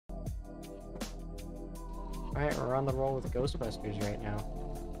Alright, we're on the roll with Ghostbusters right now.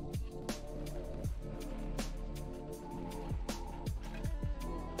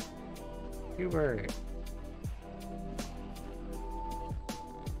 Hubert.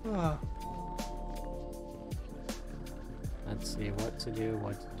 Let's see what to do,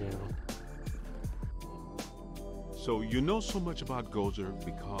 So you know so much about Gozer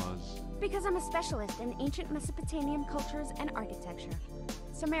because... Because I'm a specialist in ancient Mesopotamian cultures and architecture.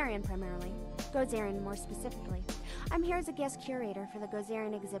 Sumerian primarily, Gozerian more specifically. I'm here as a guest curator for the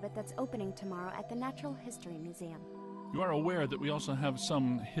Gozerian exhibit that's opening tomorrow at the Natural History Museum. You are aware that we also have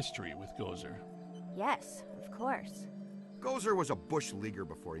some history with Gozer. Yes, of course. Gozer was a bush leaguer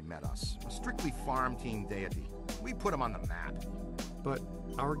before he met us, a strictly farm team deity. We put him on the map. But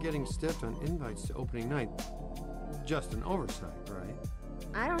our getting stiffed on invites to opening night, just an oversight, right?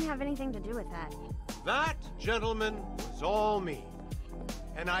 I don't have anything to do with that. That, gentlemen, was all me.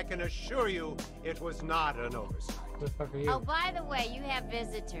 And I can assure you it was not an oversight. Who the fuck are you? Oh, by the way, you have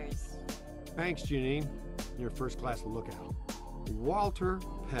visitors. Thanks, Janine. You're a first-class lookout. Walter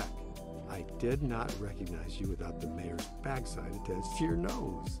Peck. I did not recognize you without the mayor's backside attached to your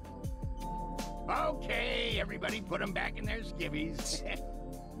nose. Okay, everybody put them back in their skivvies.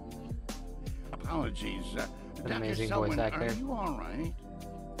 Apologies. Dr. Amazing Selwyn, voice actor. are you all right?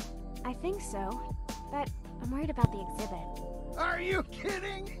 I think so, but I'm worried about the exhibit. Are you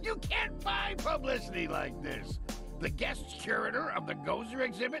kidding? You can't buy publicity like this. The guest curator of the Gozer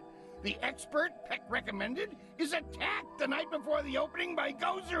exhibit, the expert Peck recommended, is attacked the night before the opening by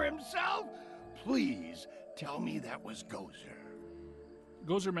Gozer himself? Please tell me that was Gozer.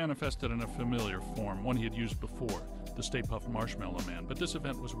 Gozer manifested in a familiar form, one he had used before, the Stay Puft Marshmallow Man, but this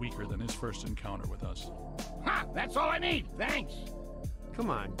event was weaker than his first encounter with us. Ha! That's all I need. Thanks. Come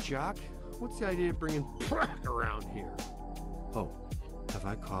on, Jock. What's the idea of bringing Peck around here? Oh, have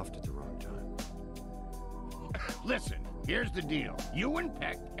I coughed at the wrong time? Listen, here's the deal. You and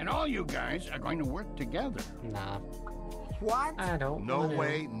Peck and all you guys are going to work together. Nah. What? I don't No wanna.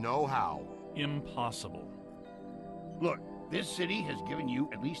 way, no how. Impossible. Look, this city has given you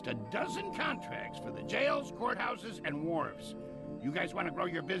at least a dozen contracts for the jails, courthouses, and wharves. You guys want to grow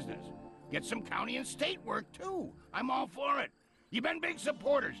your business. Get some county and state work, too. I'm all for it. You've been big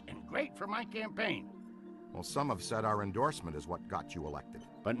supporters and great for my campaign. Well, some have said our endorsement is what got you elected.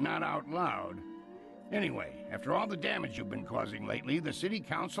 But not out loud. Anyway, after all the damage you've been causing lately, the city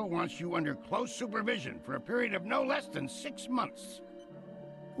council wants you under close supervision for a period of no less than 6 months.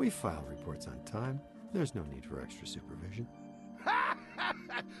 We file reports on time. There's no need for extra supervision.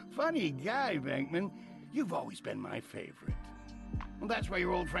 Funny guy, Venkman. You've always been my favorite. Well, that's where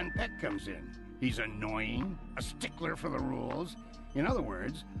your old friend Peck comes in. He's annoying, a stickler for the rules. In other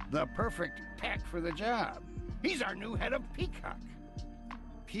words, the perfect Peck for the job. He's our new head of Peacock.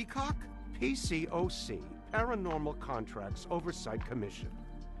 Peacock? PCOC, Paranormal Contracts Oversight Commission.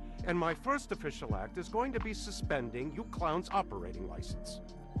 And my first official act is going to be suspending you clowns' operating license.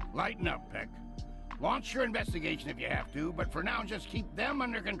 Lighten up, Peck. Launch your investigation if you have to, but for now just keep them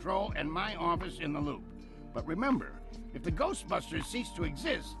under control and my office in the loop. But remember, if the Ghostbusters cease to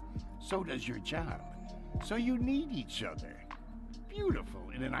exist, so does your job. So you need each other.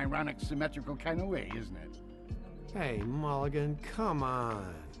 Beautiful in an ironic, symmetrical kind of way, isn't it? Hey, Mulligan, come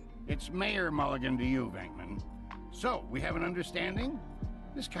on. It's Mayor Mulligan to you, Venkman. So, we have an understanding?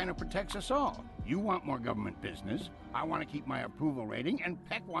 This kind of protects us all. You want more government business, I want to keep my approval rating, and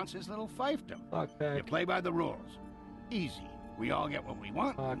Peck wants his little fiefdom. Fuck Peck. You play by the rules. Easy. We all get what we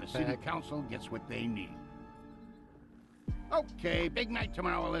want, Fuck and the city Peck. council gets what they need. Okay, big night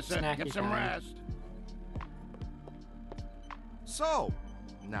tomorrow, Alyssa. Snacky Get some time. rest. So,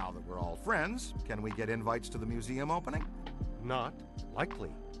 now that we're all friends, can we get invites to the museum opening? Not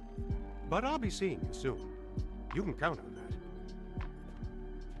likely. But I'll be seeing you soon. You can count on that.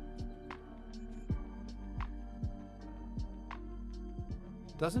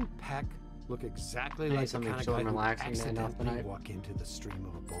 Doesn't Peck look exactly Hey, like the something kind of chill guy and who relaxing to end off the accidentally night. walk into the stream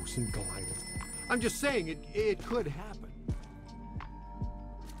of a bosun glider? I'm just saying, it could happen.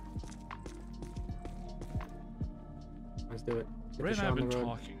 Let's do it. Get Ray the and show I have on been the road.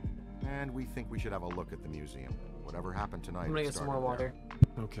 talking. And we think we should have a look at the museum. Whatever happened tonight, I'm gonna it get some more started water.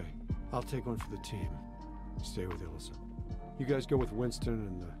 there. Okay, I'll take one for the team. Stay with Ilsa. You guys go with Winston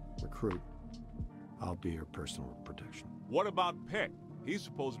and the recruit. I'll be your personal protection. What about Peck? He's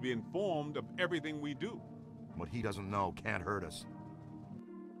supposed to be informed of everything we do. What he doesn't know can't hurt us.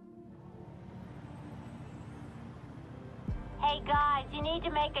 Hey guys, you need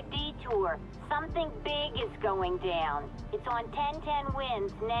to make a detour. Something big is going down. It's on 1010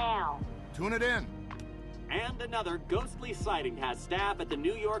 winds now. Tune it in. And another ghostly sighting has staff at the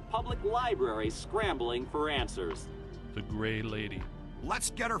New York Public Library scrambling for answers. The Gray Lady.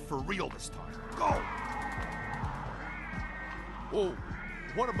 Let's get her for real this time. Go! Well,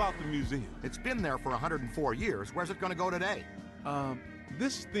 what about the museum? It's been there for 104 years. Where's it gonna go today?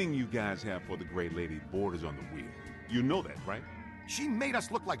 This thing you guys have for the Gray Lady borders on the wheel. You know that, right? She made us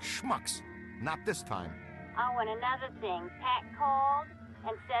look like schmucks. Not this time. Oh, and another thing, Pat called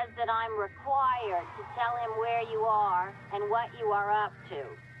and says that I'm required to tell him where you are and what you are up to.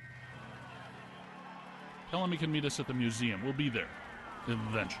 Tell him he can meet us at the museum. We'll be there.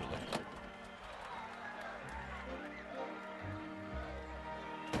 Eventually.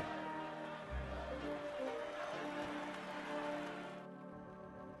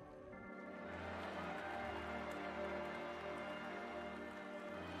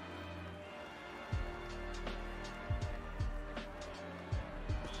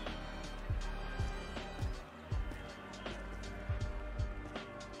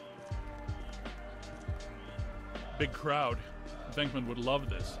 Big crowd. Venkman would love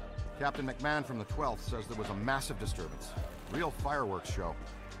this. Captain McMahon from the 12th says there was a massive disturbance. Real fireworks show.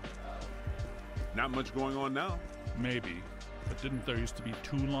 Not much going on now. Maybe. But didn't there used to be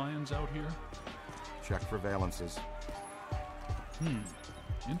 2 lions out here? Check for valences.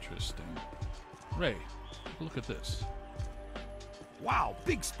 Interesting. Ray, look at this. Wow,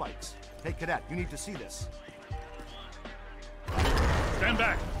 big spikes. Hey, Cadet, you need to see this. Stand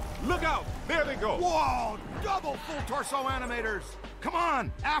back! Look out! There they go! Whoa! Double full torso animators! Come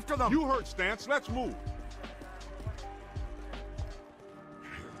on, after them! You heard Stance. Let's move.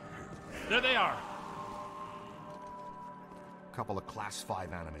 There they are! Couple of Class 5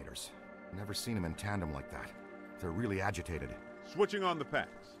 animators. Never seen them in tandem like that. They're really agitated. Switching on the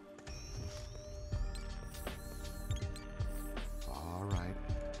packs. All right,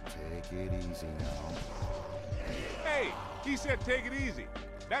 take it easy now. Hey, he said take it easy.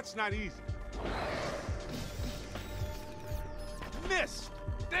 That's not easy. Missed!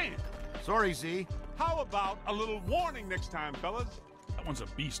 Damn! Sorry, Z. How about a little warning next time, fellas? That one's a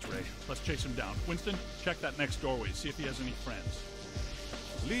beast, Ray. Let's chase him down. Winston, check that next doorway. See if he has any friends.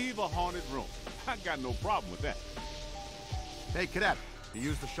 Leave a haunted room. I got no problem with that. Hey, Cadet. To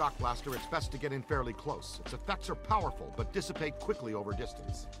use the shock blaster, it's best to get in fairly close. Its effects are powerful, but dissipate quickly over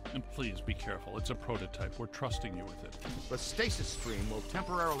distance. And please be careful. It's a prototype. We're trusting you with it. The stasis stream will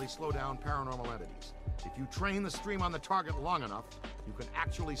temporarily slow down paranormal entities. If you train the stream on the target long enough, you can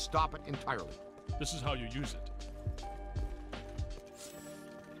actually stop it entirely. This is how you use it.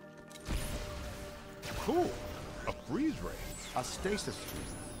 Cool. A freeze ray. A stasis stream.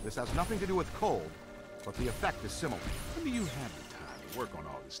 This has nothing to do with cold, but the effect is similar. When do you have the time to work on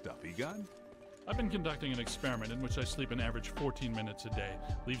all this stuff, Egon? I've been conducting an experiment in which I sleep an average 14 minutes a day.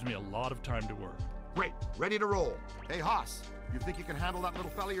 Leaves me a lot of time to work. Great. Ready to roll. Hey, Haas, you think you can handle that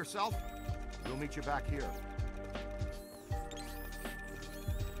little fella yourself? We'll meet you back here.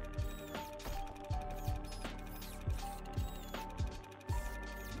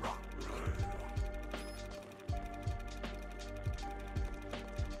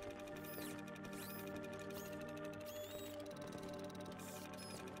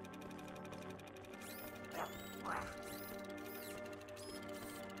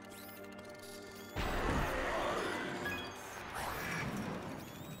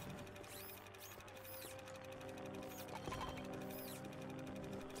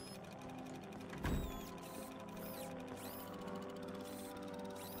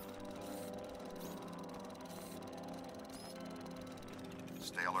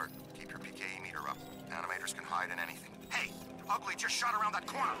 Stay alert. Keep your PKE meter up. Animators can hide in anything. Hey! Ugly just shot around that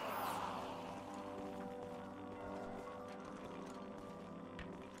corner!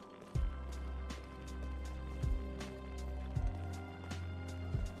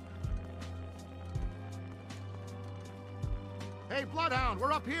 Hey, Bloodhound,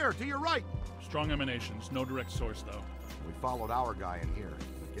 we're up here, to your right! Strong emanations, no direct source though. We followed our guy in here.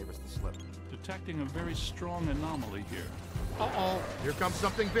 That gave us the slip. Detecting a very strong anomaly here. Uh-oh, here comes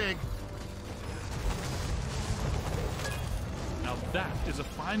something big. Now that is a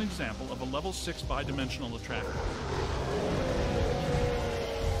fine example of a level 6 bidimensional attractor.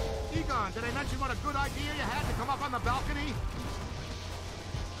 Egon, did I mention what a good idea you had to come up on the balcony?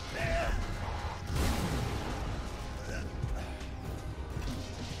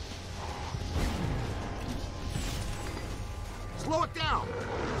 Slow it down!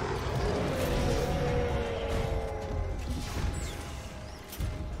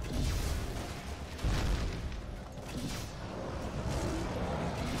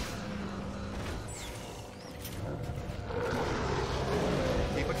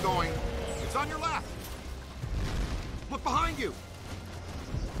 Keep it going. It's on your left.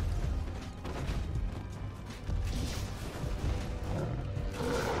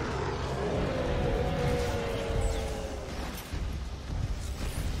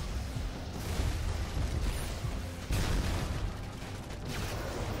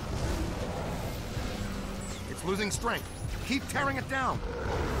 It's losing strength. Keep tearing it down.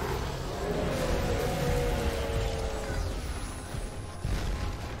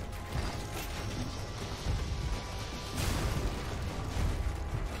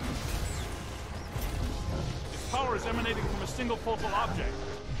 Its power is emanating from a single focal object.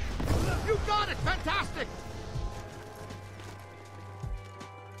 You got it! Fantastic!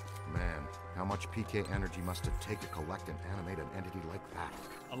 Man, how much PK energy must it take to collect and animate an entity like that?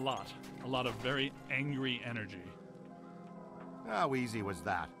 A lot. A lot of very angry energy. How easy was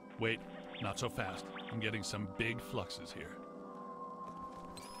that? Wait, not so fast. I'm getting some big fluxes here.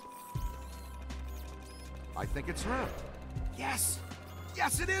 I think it's her. Yes!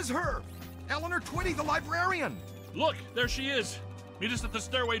 Yes, it is her! Eleanor Twitty, the librarian! Look, there she is! Meet us at the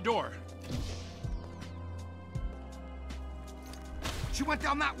stairway door. She went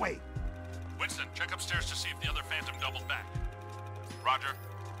down that way. Winston, check upstairs to see if the other Phantom doubled back. Roger.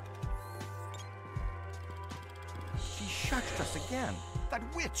 She shushed us again. That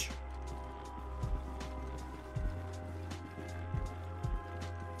witch!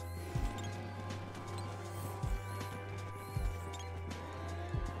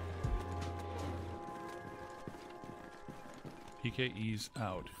 PK, ease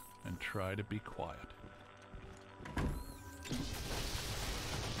out and try to be quiet.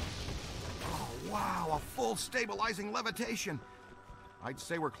 Oh, wow, a full stabilizing levitation. I'd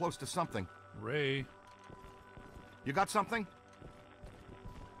say we're close to something. Ray. You got something?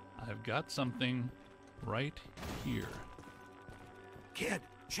 I've got something right here. Kid,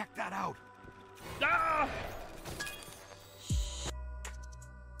 check that out. Ah!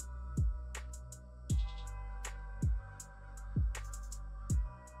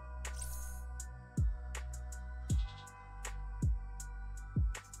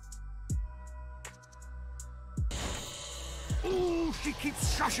 Ooh, she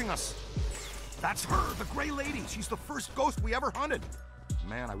keeps shushing us. That's her, the Gray Lady. She's the first ghost we ever hunted.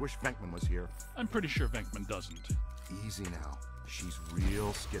 Man, I wish Venkman was here. I'm pretty sure Venkman doesn't. Easy now. She's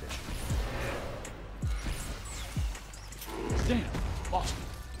real skittish. Damn, lost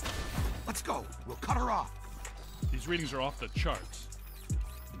it. Let's go. We'll cut her off. These readings are off the charts.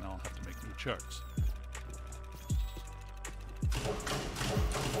 Now I'll have to make new charts.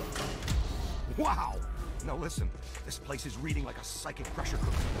 Wow. Now listen, this place is reading like a psychic pressure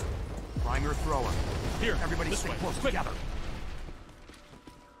cooker. Prime your thrower. Here, everybody this stay way. close Quick. together.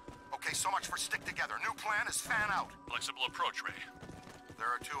 Okay, so much for stick together. New plan is fan out. Flexible approach, Ray. There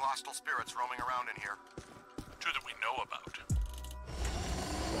are 2 hostile spirits roaming around in here. 2 that we know about.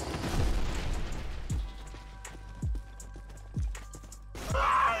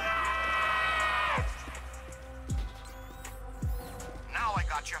 Now I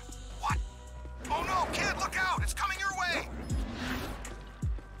got you. What? Oh no, kid, look out! It's coming your way!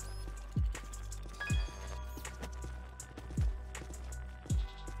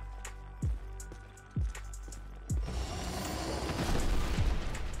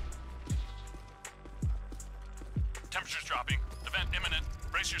 Temperature's dropping. Event imminent.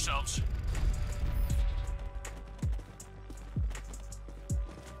 Brace yourselves.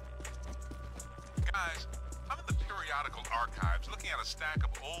 Guys, I'm in the periodical archives looking at a stack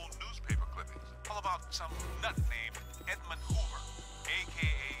of old newspaper clippings, all about some nut named Edmund Hoover,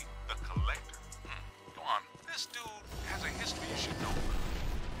 a.k.a. the Collector. Go on. This dude has a history you should know.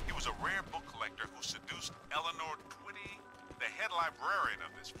 He was a rare book collector who seduced Eleanor Twitty, the head librarian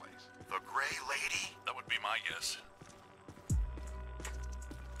of this place. The Gray Lady? That would be my guess.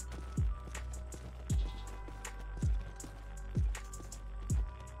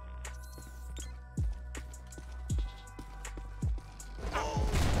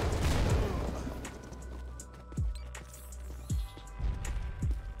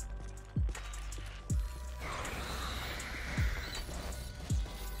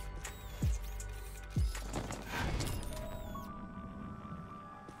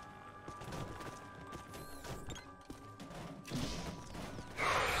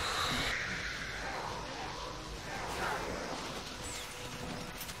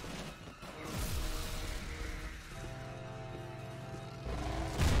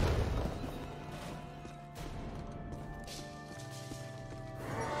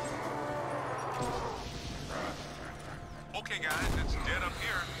 Okay, guys, it's dead up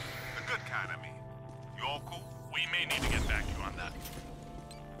here. The good kind, I mean. You all cool? We may need to get back to you on that.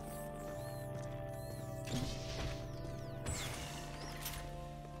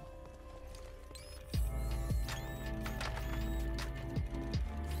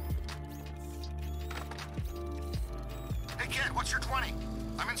 Hey kid, what's your 20?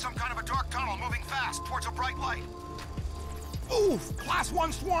 I'm in some kind of a dark tunnel moving fast towards a bright light. Oof! Class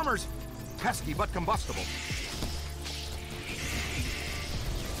 1 swarmers! Pesky but combustible.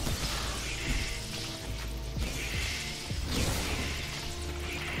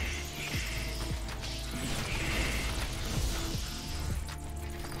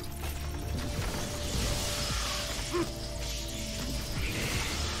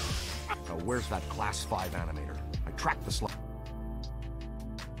 where's that Class 5 animator? I tracked the slot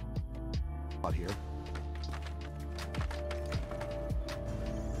here.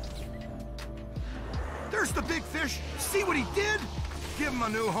 There's the big fish! See what he did? Give him a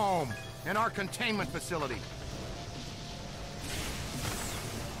new home in our containment facility.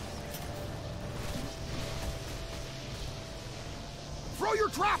 Throw your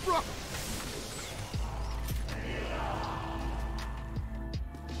trap, Rook!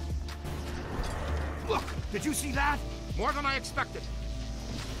 Look, did you see that? More than I expected.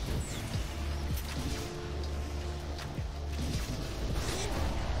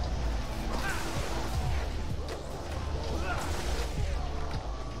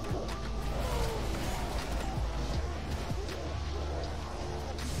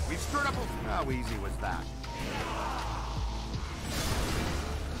 We've stirred up a... How easy was that?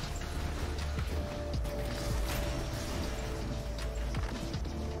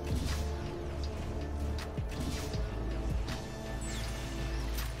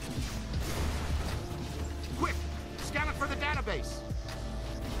 Quick! Scan it for the database!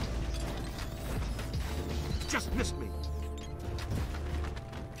 Just missed me.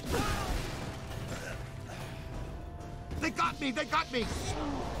 They got me! They got me!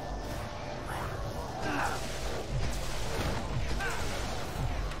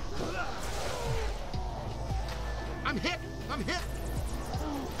 I'm hit! I'm hit!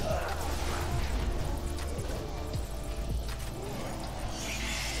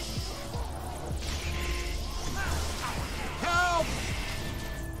 Help!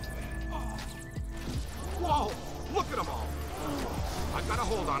 Whoa! Look at them all! I've got a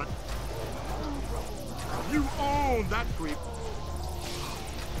hold on it. You own that creep!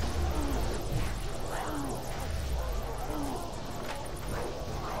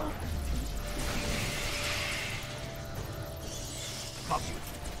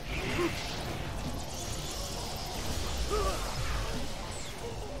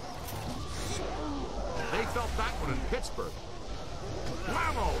 They felt that one in Pittsburgh.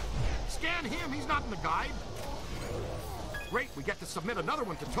 Blammo! Scan him, he's not in the guide. Great, we get to submit another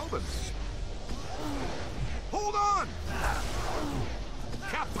one to Tobin's. Hold on!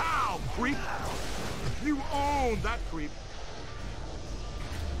 Kapow, creep! You own that creep.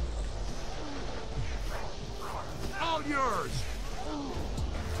 All yours!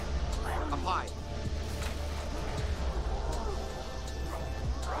 Apply.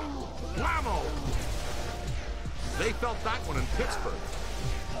 Blammo! They felt that one in Pittsburgh.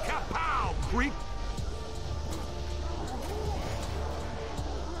 Kapow, creep!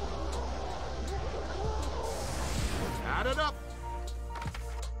 Add it up!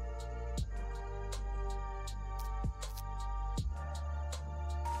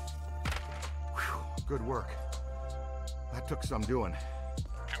 Whew, good work. That took some doing.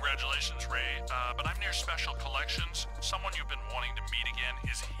 Congratulations, Ray. But I'm near Special Collections. Someone you've been wanting to meet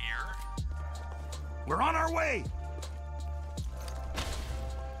again is here. We're on our way!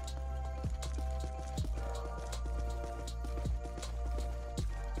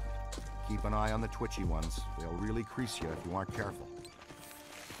 Keep an eye on the twitchy ones. They'll really crease you if you aren't careful.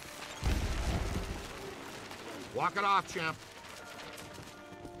 Walk it off, champ.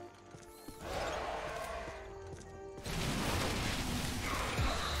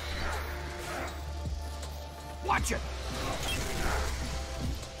 Watch it!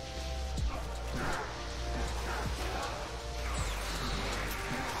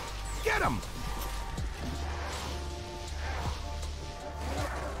 Get him!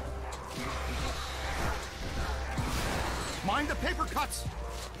 Mind the paper cuts!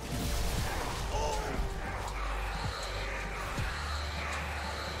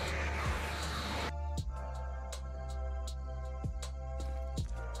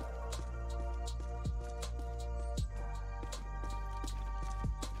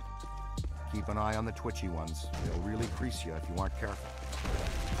 Keep an eye on the twitchy ones. They'll really crease you if you aren't careful.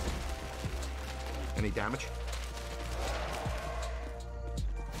 Any damage?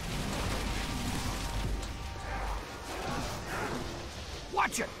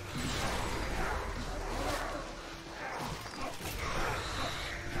 Watch it!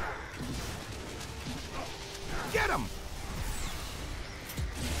 Get him!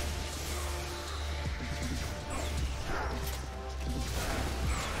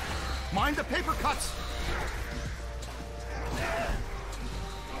 Mind the paper cuts!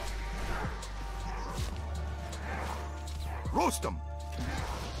 Roast them!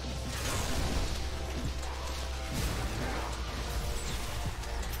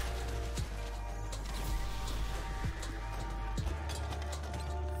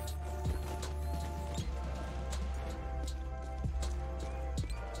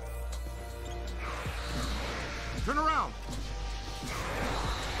 around.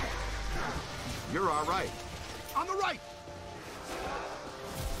 You're all right. On the right.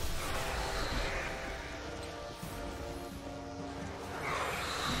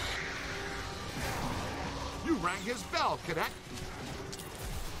 You rang his bell, cadet.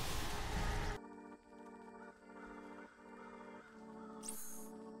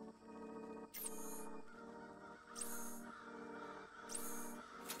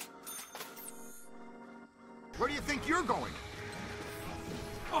 Where do you think you're going?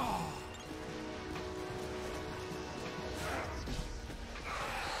 Oh.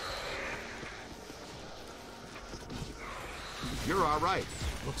 You're all right.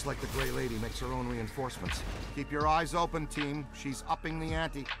 Looks like the Gray Lady makes her own reinforcements. Keep your eyes open, team. She's upping the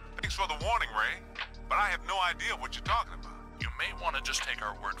ante. Thanks for the warning, Ray. But I have no idea what you're talking about. You may want to just take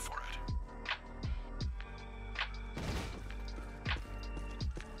our word for it.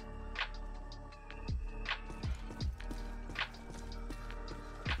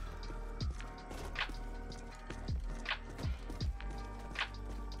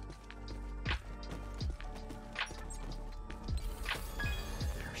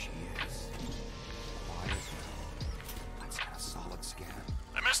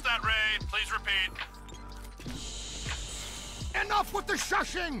 That, Ray. Please repeat. Enough with the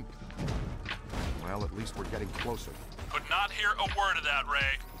shushing! Well, at least we're getting closer. Could not hear a word of that,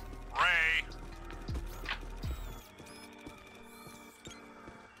 Ray. Ray.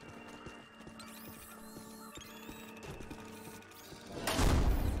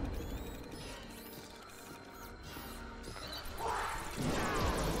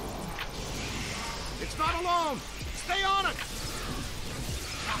 It's not alone! Stay on it!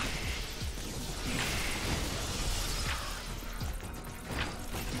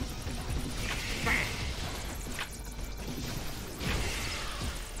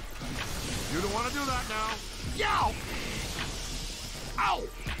 You don't want to do that now. Yow! Ow!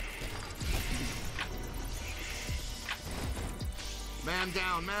 Man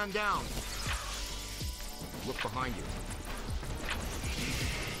down, man down. Look behind you.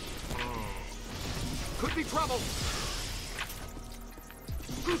 Oh. Could be trouble.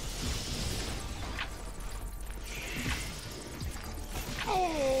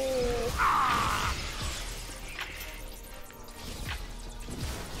 Oh! Ah!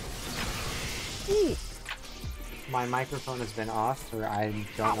 Ooh. My microphone has been off for I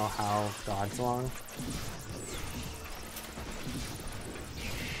don't know how God's long.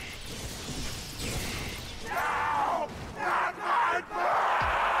 No! Not my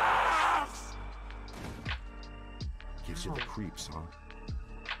box! Gives you the creeps, huh?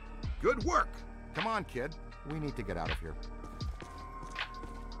 Good work! Come on, kid. We need to get out of here.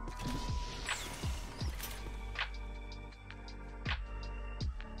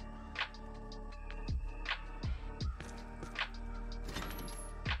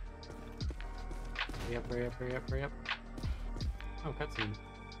 Hurry up, hurry up, hurry up. Oh, cutscene.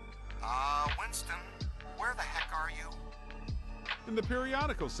 Winston, where the heck are you? In the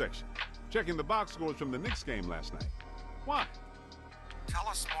periodical section, checking the box scores from the Knicks game last night. Why? Tell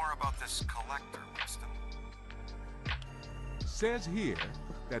us more about this collector, Winston. Says here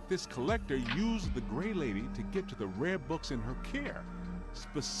that this collector used the Gray Lady to get to the rare books in her care.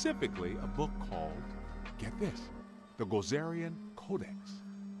 Specifically, a book called, get this, the Gozerian Codex.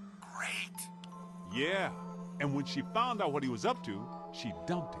 Great. Yeah, and when she found out what he was up to, she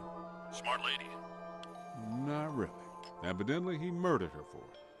dumped him. Smart lady. Not really. Evidently, he murdered her for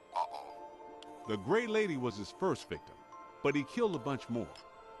it. Uh-oh. The Gray Lady was his first victim, but he killed a bunch more.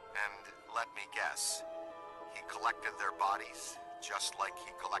 And let me guess, he collected their bodies just like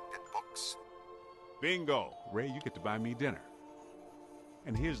he collected books? Bingo! Ray, you get to buy me dinner.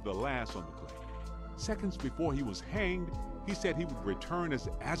 And here's the last on the claim. Seconds before he was hanged, he said he would return as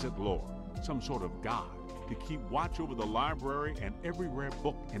Azet Lord, some sort of god, to keep watch over the library and every rare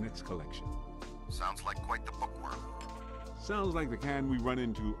book in its collection. Sounds like quite the bookworm. Sounds like the kind we run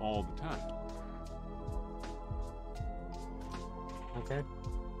into all the time. Okay.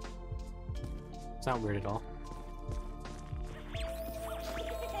 It's not weird at all.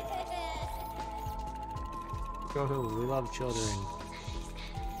 Go who, we love children.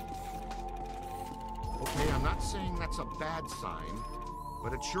 Okay, I'm not saying that's a bad sign,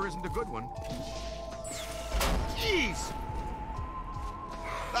 but it sure isn't a good one. Jeez!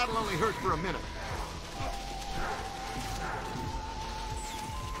 That'll only hurt for a minute.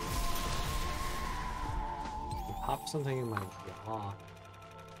 You popped something in my jaw.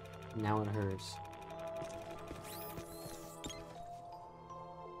 Now it hurts.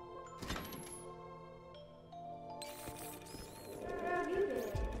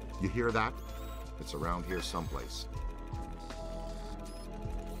 You hear that? It's around here someplace.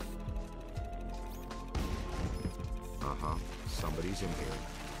 Uh-huh. Somebody's in here.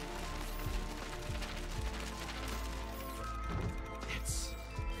 It's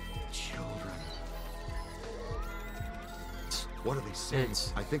children. What are they saying?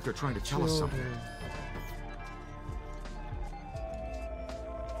 I think they're trying to tell us something.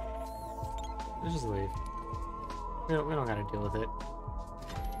 Let's just leave. We don't gotta deal with it.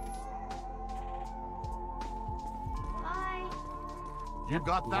 Bye. You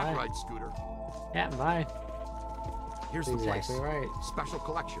got that Bye. right, Scooter. Yeah, bye. Here's That's the place. exactly right. Special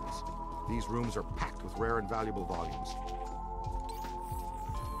collections. These rooms are packed with rare and valuable volumes.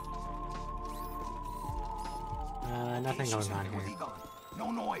 Nothing going on here.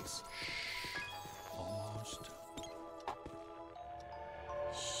 No noise. Almost.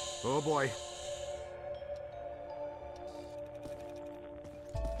 Oh boy.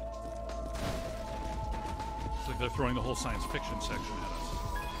 Looks like they're throwing the whole science fiction section at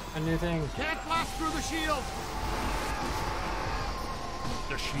us. A new thing. Can't blast through the shield.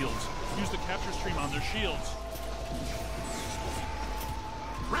 Their shields. Use the capture stream on their shields.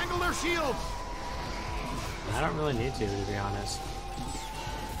 Wrangle their shields. I don't really need to be honest.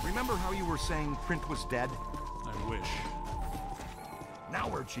 Remember how you were saying Print was dead? I wish. Now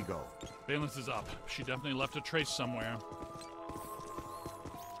where'd she go? Valence is up. She definitely left a trace somewhere.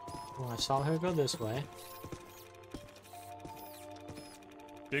 Well, I saw her go this way.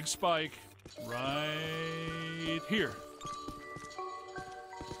 Big spike. Right here.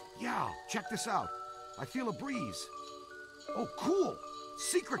 Yeah, check this out. I feel a breeze. Oh, cool.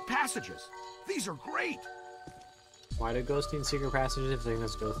 Secret passages. These are great. Why do ghosts need secret passages if they can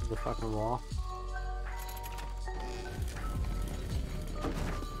just go through the fucking wall?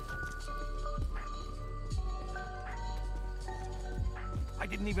 I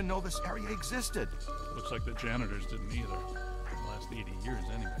didn't even know this area existed. Looks like the janitors didn't either. In the last 80 years,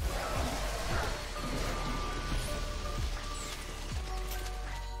 anyway.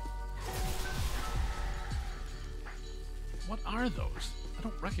 What are those? I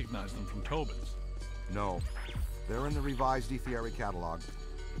don't recognize them from Tobin's. No, they're in the revised Ethiary catalog.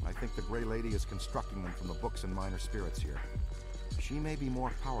 I think the Grey Lady is constructing them from the books and minor spirits here. She may be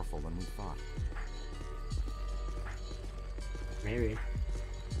more powerful than we thought. Maybe.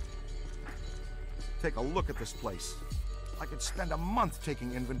 Take a look at this place. I could spend a month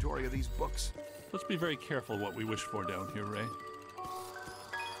taking inventory of these books. Let's be very careful what we wish for down here, Ray.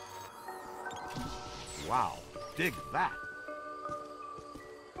 Wow, dig that.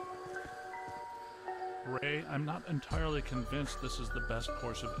 Ray, I'm not entirely convinced this is the best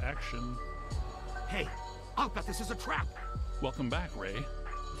course of action. Hey, I'll bet this is a trap. Welcome back, Ray.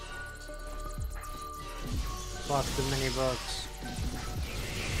 Fuck the mini books.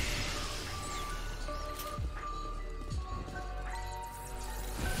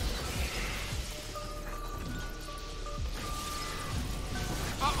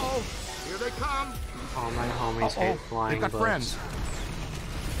 Uh-oh, here they come. All my homies hate flying They've got books. friends.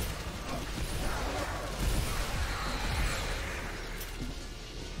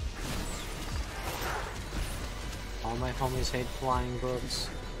 All my homies hate flying books.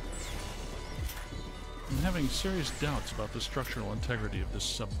 I'm having serious doubts about the structural integrity of this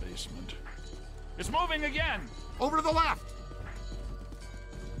sub-basement. It's moving again! Over to the left!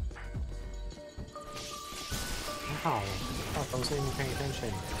 Wow. Fuck, I wasn't even paying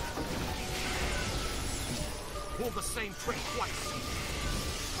attention. Pull the same trick twice.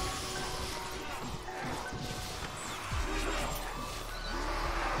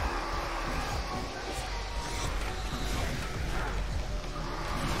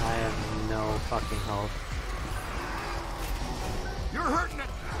 I have no fucking hope. You're hurting it.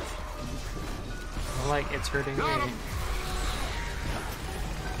 Like, it's hurting Got me. him.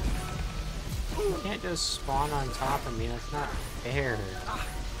 You can't just spawn on top of me, that's not fair.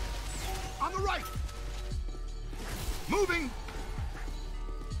 On the right. Moving.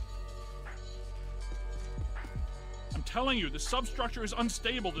 I'm telling you, the substructure is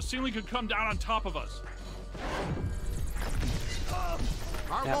unstable. The ceiling could come down on top of us.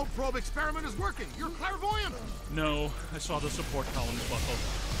 Our low probe experiment is working. You're clairvoyant. No, I saw the support columns buckle.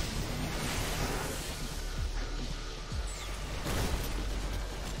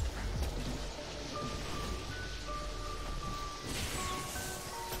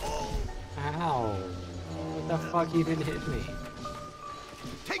 Ow. What the fuck even hit me?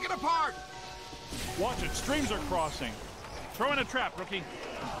 Take it apart. Watch it, streams are crossing. Throw in a trap, rookie.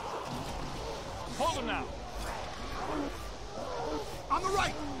 Hold him now. On the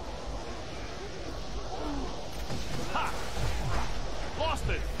right. Ha! Lost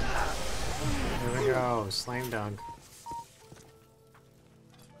it. Here we go, slam dunk.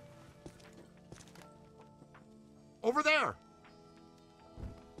 Over there!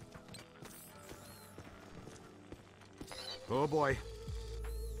 Oh boy.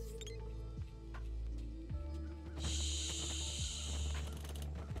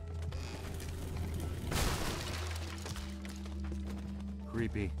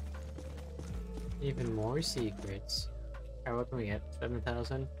 Creepy. Even more secrets. Alright, what can we get?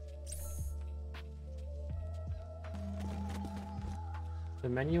 7,000? The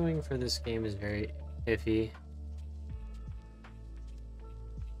menuing for this game is very iffy.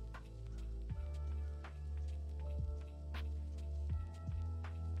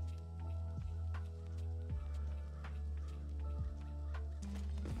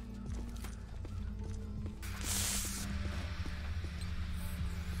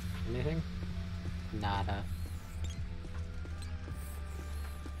 Anything? Nada.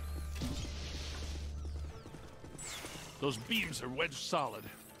 Those beams are wedged solid.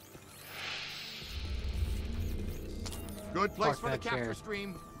 Good place Fuck for the that capture chair.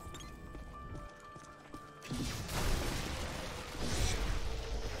 stream.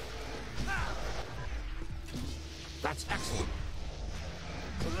 That's excellent.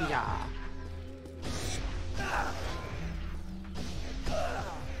 Yeah.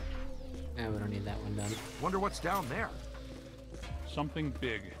 Yeah, we don't need that one done. Wonder what's down there. Something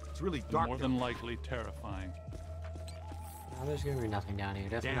big. It's really And dark. more than likely terrifying. Oh, there's gonna be nothing down here.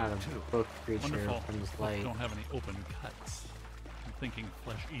 Definitely Damn, not a too. book creature Wonderful. from this Hope light. we don't have any open cuts. I'm thinking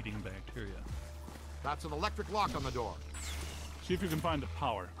flesh-eating bacteria. That's an electric lock on the door. See if you can find the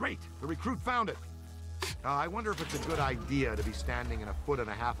power. Great, the recruit found it. I wonder if it's a good idea to be standing in 1.5 feet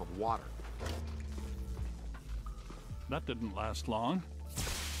of water. That didn't last long.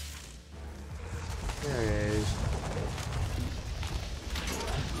 There it is.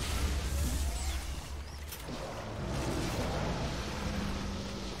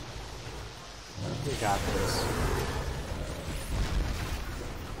 We got this.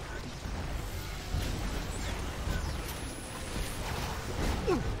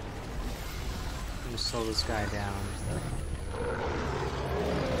 I'm gonna slow this guy down.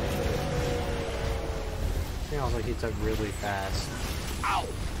 He also heats up really fast. Ow!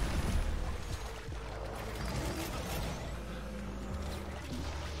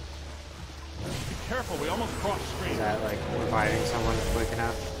 Be careful, we almost crossed stream. Is that like fighting someone quick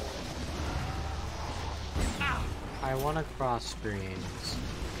enough? I want to cross streams.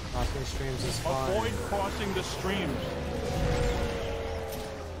 Crossing streams is fun. Avoid crossing the streams.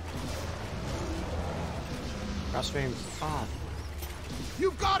 Cross streams is fun.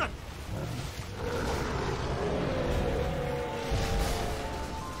 You've got it!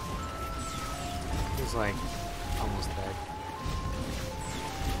 He's like almost dead.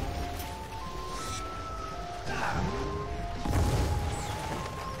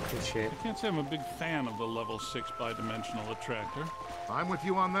 Good shit. I can't say I'm a big fan of the level 6 bidimensional attractor. I'm with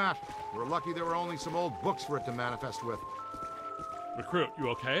you on that. We're lucky there were only some old books for it to manifest with. Recruit, you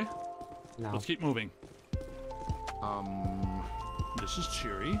okay? No. Let's keep moving. This is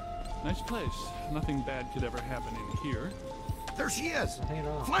cheery. Nice place. Nothing bad could ever happen in here. There she is! Nothing at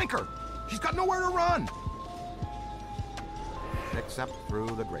all. Flank her! She's got nowhere to run! Except through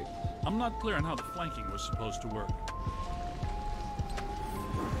the grate. I'm not clear on how the flanking was supposed to work.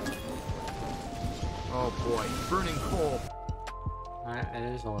 Oh boy, burning coal. It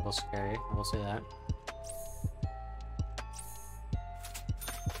is a little scary, I will say that.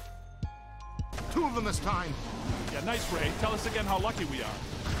 Two of them this time. Yeah, nice, Ray. Tell us again how lucky we are.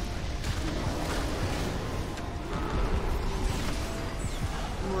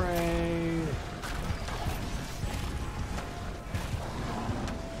 Ray.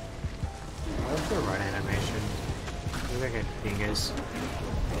 What's the run animation? Looks like a dingus.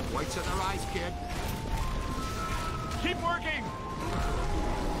 Whites in their eyes, kid. Keep working!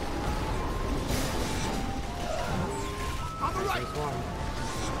 On the right! There's one.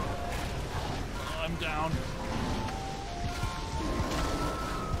 I'm down.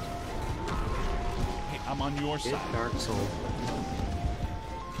 Hey, I'm on your Get side. Dark Soul.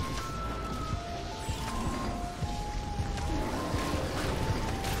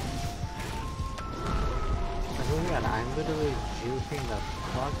 Oh my god, I'm literally juking the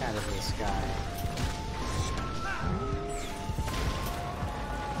fuck out of this guy.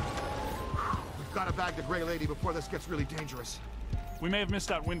 We've got to bag the Gray Lady before this gets really dangerous. We may have missed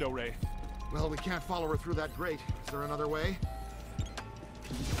that window, Ray. Well, we can't follow her through that grate. Is there another way?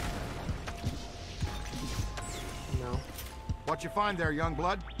 No. What you find there, young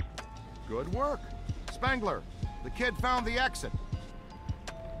blood? Good work. Spangler, the kid found the exit.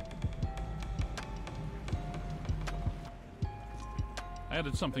 I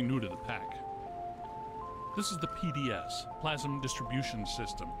added something new to the pack. This is the PDS, Plasm Distribution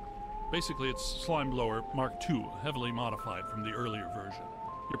System. Basically, it's Slime Blower Mark II, heavily modified from the earlier version.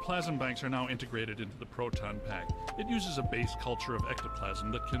 Your plasm banks are now integrated into the proton pack. It uses a base culture of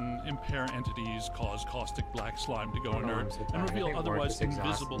ectoplasm that can impair entities, cause caustic black slime to go inert, and reveal otherwise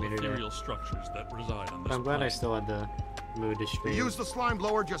invisible ethereal structures that reside on this I'm glad plane. I still had the mood to stream. You use the slime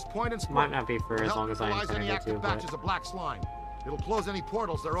blower, just point and squirt. Might not be for It'll as long as I help neutralize any intended active to, batches but... of black slime. It'll close any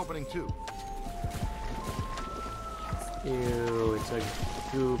portals they're opening too. Ew, it's a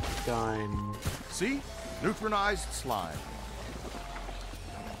goop gun. See? Neutronized slime.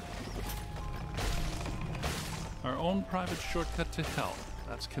 Our own private shortcut to hell.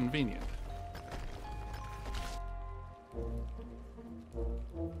 That's convenient.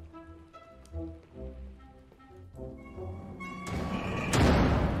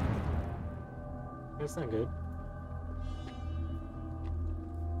 That's not good.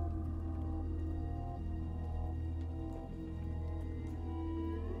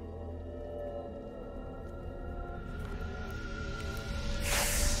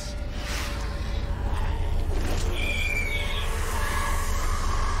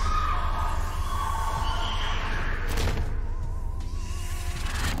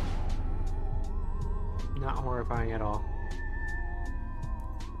 Not horrifying at all.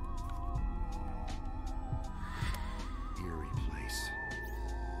 Eerie place.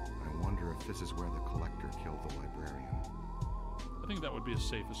 I wonder if this is where the collector killed the librarian. I think that would be a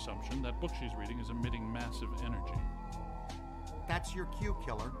safe assumption. That book she's reading is emitting massive energy. That's your cue,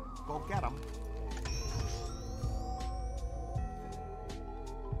 killer. Go get him.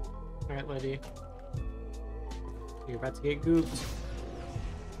 Alright, Letty. You're about to get gooped.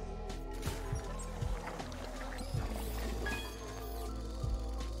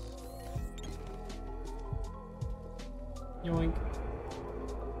 Yoink.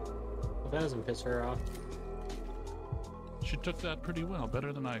 Well, that doesn't piss her off. She took that pretty well,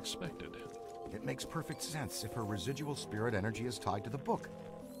 better than I expected. It makes perfect sense if her residual spirit energy is tied to the book.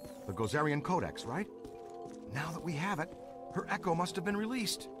 The Gozerian Codex, right? Now that we have it, her echo must have been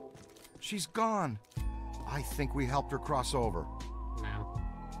released. She's gone. I think we helped her cross over. No.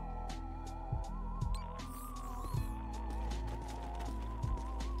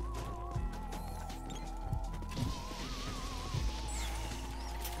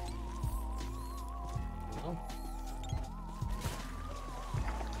 Well.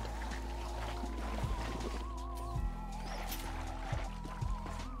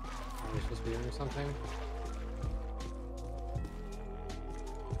 Are we supposed to be doing something?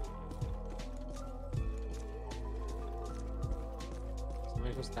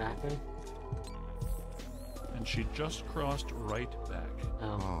 Something supposed to happen? And she just crossed right back.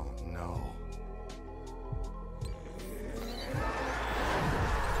 Oh, no.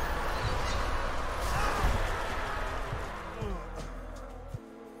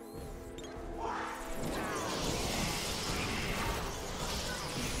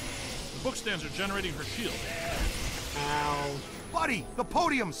 The book stands are generating her shield. Ow. Buddy, the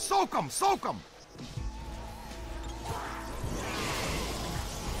podium! Soak 'em! Soak 'em!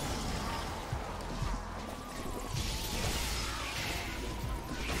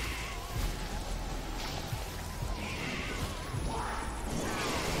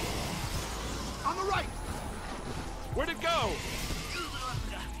 On the right! Where'd it go?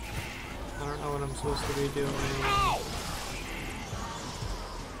 I don't know what I'm supposed to be doing. Ow!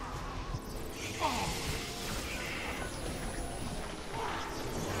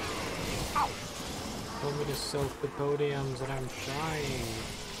 Told me to soak the podiums and I'm trying.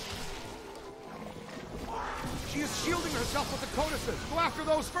 She is shielding herself with the codices. Go after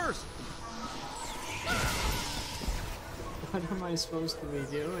those first. What am I supposed to be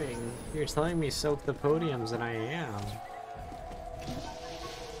doing? You're telling me soak the podiums and I am.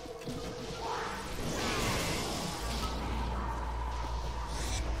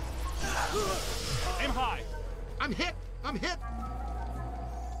 Aim high. I'm hit. I'm hit.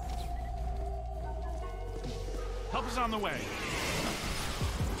 Help is on the way.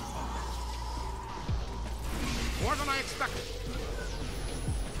 More than I expected.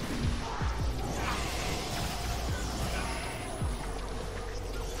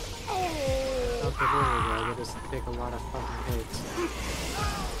 Okay, there we go. They just take a lot of fucking hits.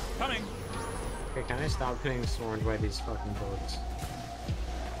 Coming. Okay, can I stop getting swarmed by these fucking bugs?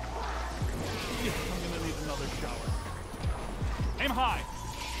 I'm gonna need another shower. Aim high.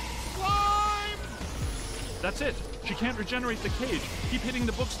 Slime! That's it. She can't regenerate the cage. Keep hitting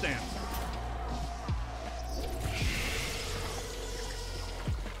the book stand.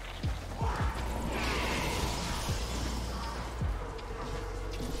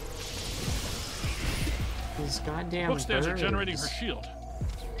 goddamn Bookstands are birds. generating her shield.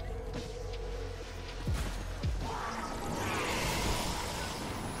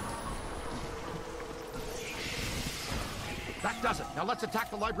 That does it. Now let's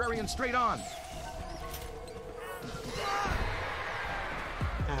attack the librarian straight on.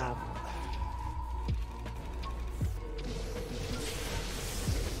 Ow.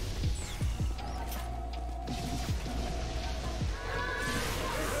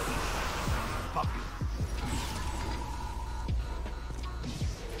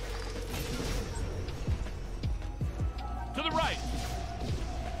 To the right.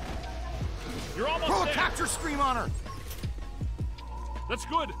 You're almost Throw a there. capture stream on her. That's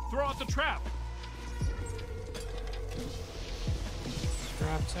good. Throw out the trap.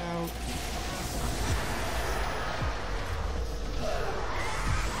 Drops out.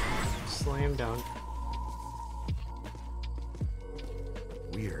 Slam dunk.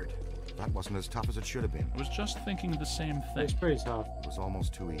 Weird. That wasn't as tough as it should have been. I was just thinking the same thing. It's pretty tough. It was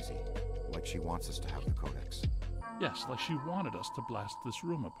almost too easy. Like she wants us to have the codex. Yes, like she wanted us to blast this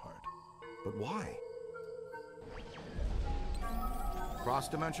room apart. But why?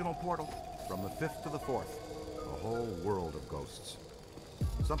 Cross-dimensional portal. From the 5th to the 4th. A whole world of ghosts.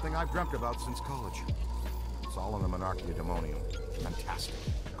 Something I've dreamt about since college. It's all in the Monarchia Demonium. Fantastic.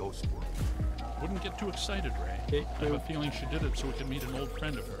 Ghost world. Wouldn't get too excited, Ray. I have a feeling she did it so we could meet an old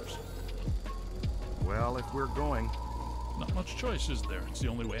friend of hers. Well, if we're going... Not much choice, is there? It's the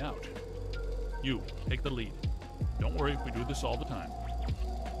only way out. You, take the lead. Don't worry, we do this all the time.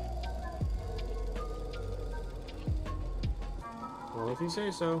 Well, if you say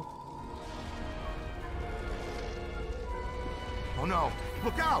so. Oh no!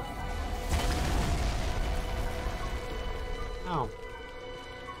 Look out! Oh.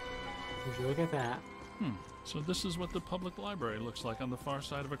 Would you look at that? So this is what the public library looks like on the far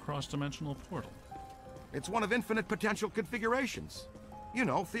side of a cross-dimensional portal. It's one of infinite potential configurations. You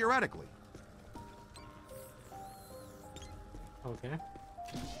know, theoretically. Okay.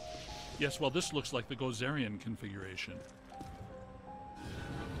 Yes, well, this looks like the Gozerian configuration.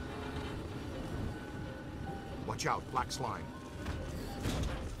 Watch out, black slime.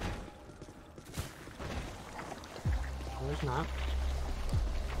 No, there's not.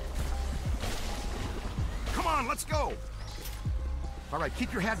 Come on, let's go! All right,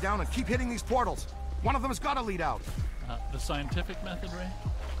 keep your head down and keep hitting these portals. One of them has got to lead out. The scientific method, Ray?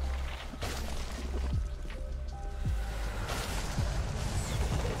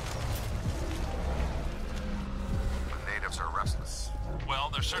 The natives are restless. Well,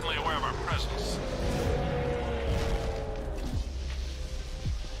 they're certainly aware of our presence.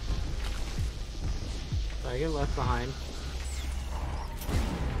 So I get left behind.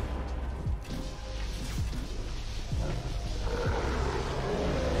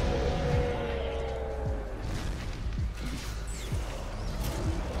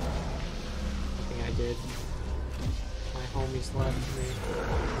 I think I did. My homies left me.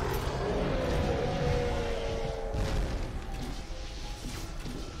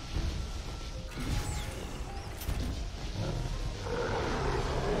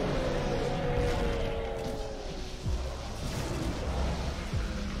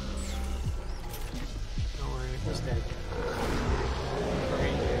 Don't worry, he's dead.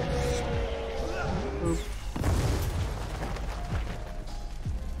 Right here. Oop.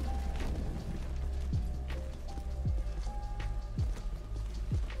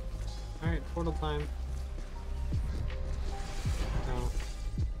 Alright, portal time. No.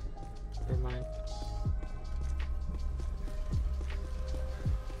 Never mind.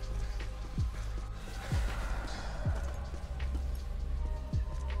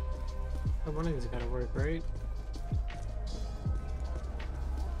 Oh, one of these gotta work, right?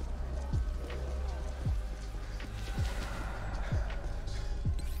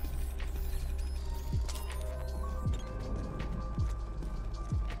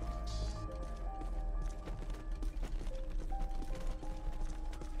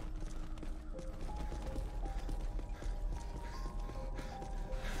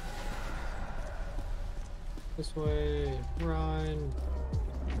 This way, run.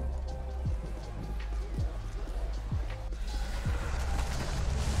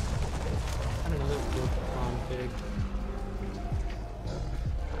 I don't know, that's cool. Pig.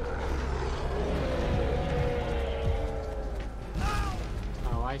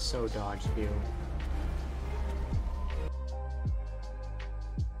 Oh, I so dodged you.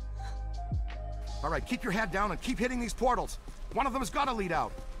 All right, keep your head down and keep hitting these portals. One of them has got to lead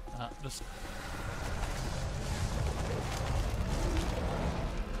out. This...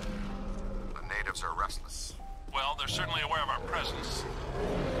 The natives are restless. Well, they're certainly aware of our presence.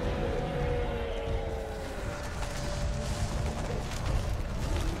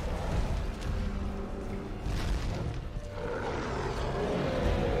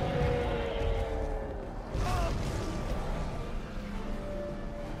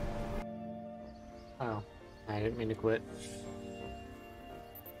 mean to quit.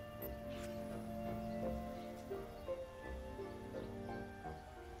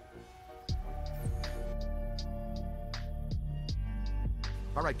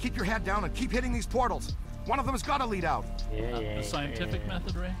 All right, keep your head down and keep hitting these portals. One of them has got to lead out. The scientific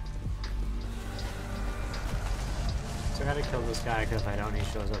method, Ray? So I gotta kill this guy because if I don't, he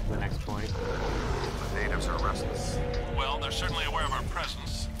shows up at the next point. The natives are restless. Well, they're certainly aware of our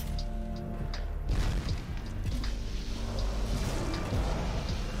presence.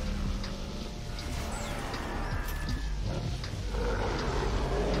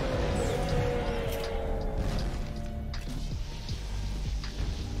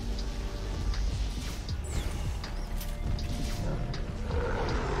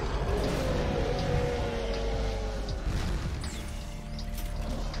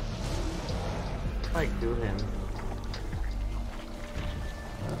 Like do him.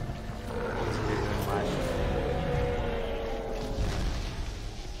 Doesn't do very much.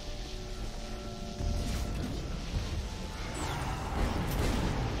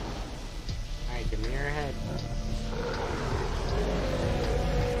 Alright, give me your head.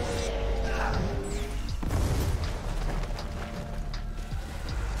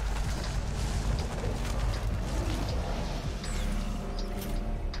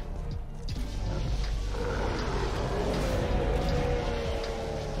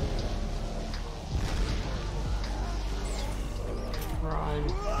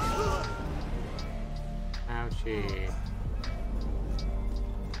 Ouchie.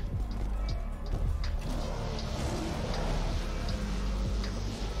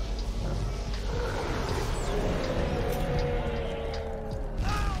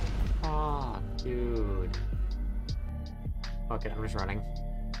 Oh, dude. Fuck it, I'm just running.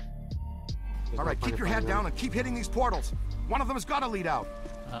 All right, keep your head down and keep hitting these portals. One of them has got to lead out.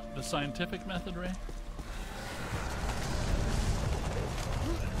 The scientific method, Ray?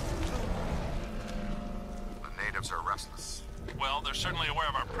 The natives are restless. Well, they're certainly aware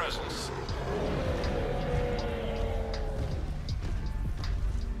of our presence.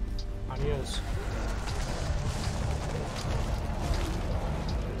 Adios.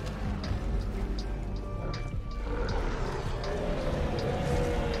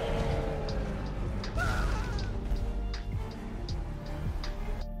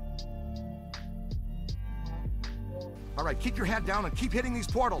 All right, keep your head down and keep hitting these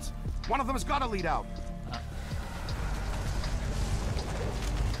portals. One of them has got to lead out.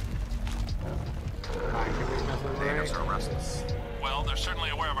 The natives are restless. Well, they're certainly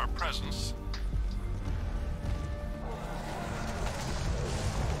aware of our presence.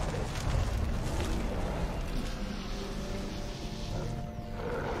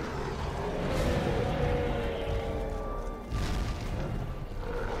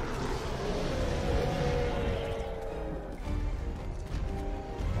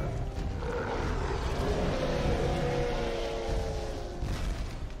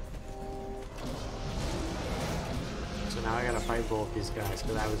 So now I gotta fight both these guys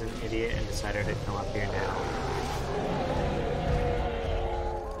because I was an idiot and decided to come up here now.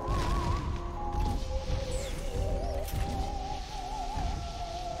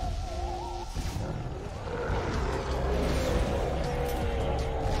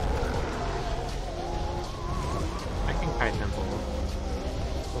 I can kite them both.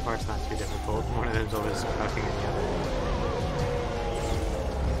 So far it's not too difficult. One of them's always fucking the other.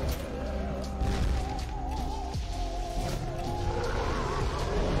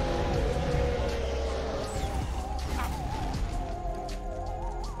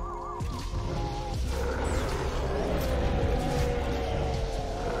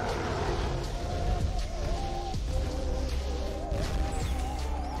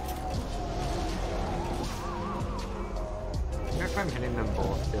 If I'm hitting them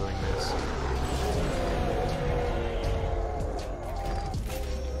both doing this.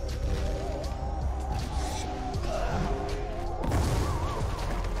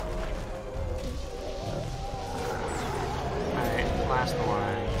 Alright, last one.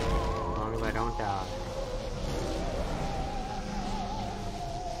 As long as I don't die.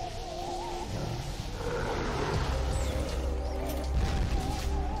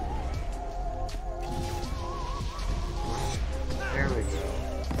 There we go.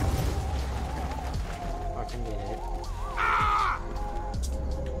 Fucking did it.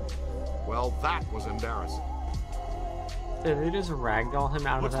 Well, that was embarrassing. Did they just ragdoll him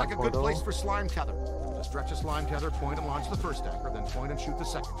out Looks of that like a portal? good place for slime tether. To stretch a slime tether, point and launch the first anchor, then point and shoot the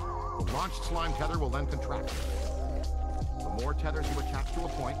second. The launched slime tether will then contract. The more tethers you attach to a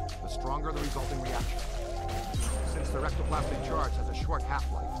point, the stronger the resulting reaction. Since the ectoplasmic charge has a short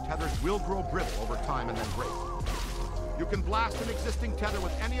half-life, tethers will grow brittle over time and then break. You can blast an existing tether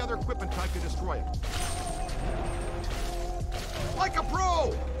with any other equipment type to destroy it. Like a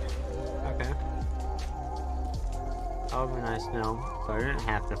pro! Okay. That would be nice to know, so I didn't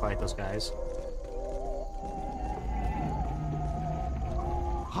have to fight those guys.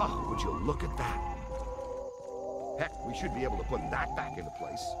 Huh, would you look at that? Heck, we should be able to put that back into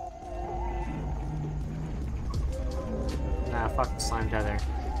place. Nah, fuck the slime tether.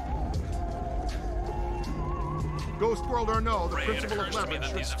 Ghost World or no, the Ray, principle of it occurs to me leverage that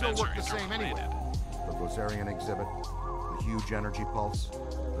should these still events work are the same anyway. interrelated. The Gozerian exhibit, the huge energy pulse,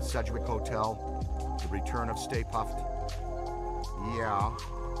 the Sedgwick Hotel, the return of Stay Puft. Yeah.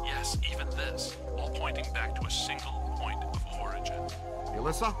 Yes, even this, all pointing back to a single point of origin.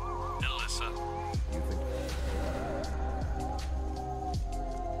 Alyssa? Alyssa. You think...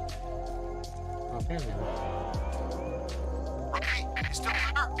 Okay, then. Ray, you still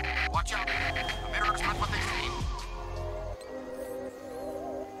there? Watch out. The mirror's not what they seem.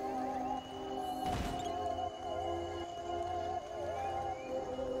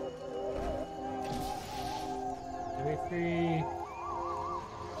 Let me free.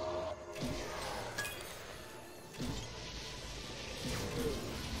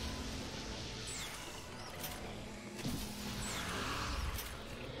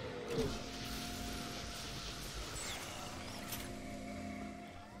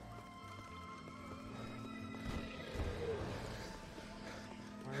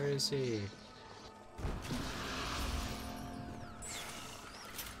 Where is he?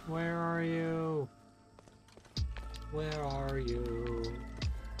 Where are you? Where are you?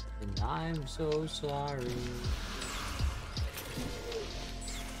 And I'm so sorry.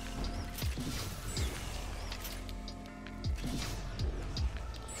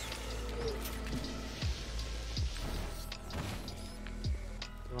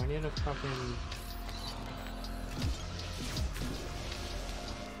 Do I need a fucking...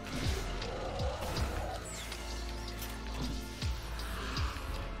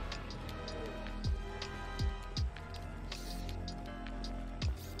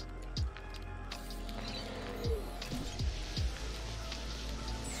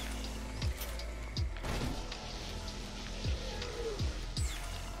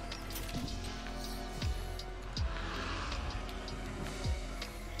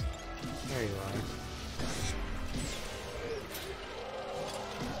 There you are.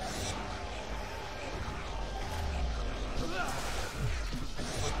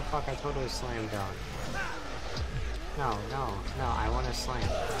 What the fuck? I totally slammed down. No, no, no, I want to slam.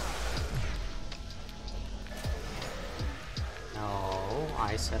 No,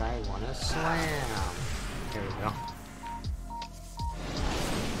 I said I want to slam. There we go.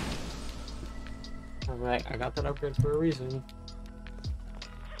 Alright, I got that upgrade for a reason.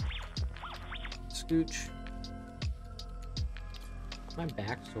 Scooch. My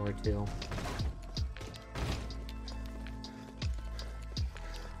back sore too.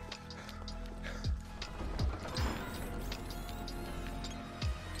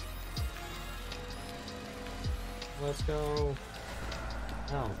 Let's go.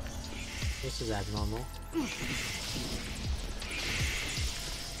 Oh, this is abnormal.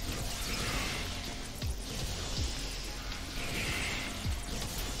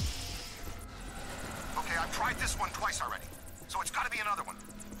 Okay, I've tried this one twice already, so it's gotta be another one.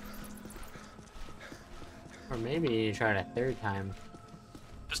 Or maybe you try it a third time.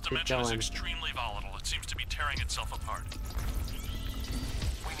 This dimension is extremely volatile. It seems to be tearing itself apart.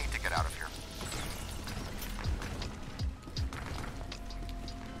 We need to get out of here.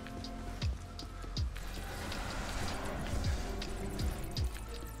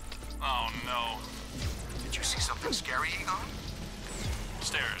 Oh no. Did you see something scary, Egon?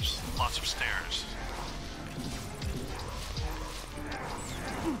 Stairs. Lots of stairs.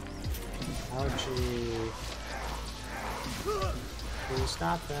 Ouchie. Please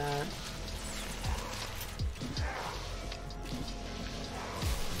stop that.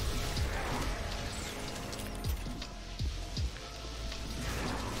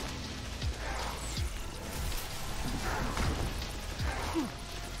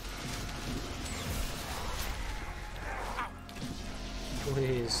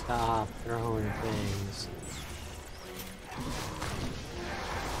 Please stop throwing things.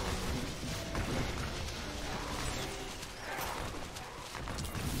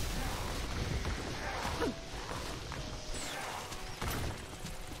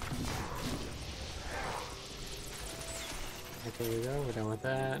 There we go, we're done with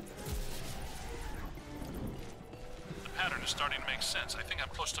that. The pattern is starting to make sense. I think I'm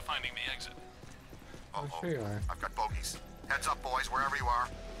close to finding the exit. Oh, sure you are. I've got bogeys. Heads up, boys, wherever you are.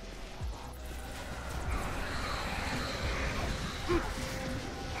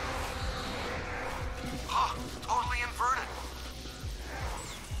 Huh, totally inverted.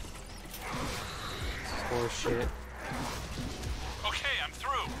 Bullshit. Okay, I'm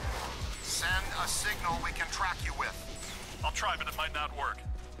through. Send a signal we can track you with. I'll try, but it might not work.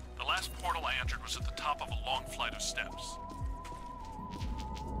 The last portal I entered was at the top of a long flight of steps.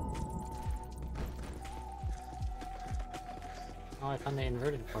 Oh, I found the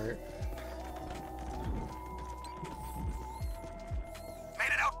inverted part. Made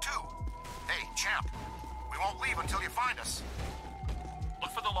it out too. Hey, champ. We won't leave until you find us.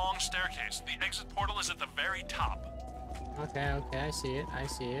 Look for the long staircase. The exit portal is at the very top. Okay, I see it. I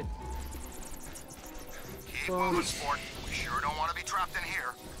see it. Keep moving, sport. We sure don't want to be trapped in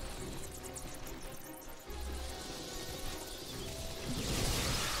here.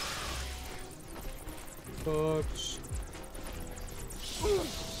 Books.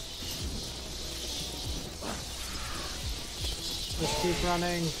 Just keep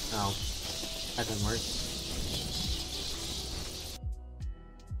running. Oh, that didn't work.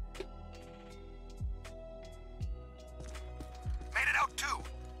 Made it out too.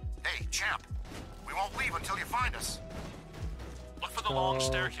 Hey, champ. We won't leave until you find us. Look for the long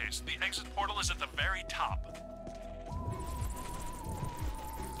staircase. The exit portal is at the very top.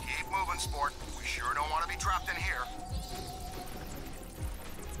 Keep moving, sport. We sure don't want to be trapped in here.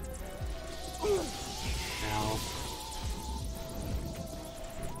 Now.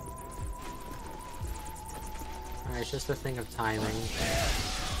 Alright, it's just a thing of timing.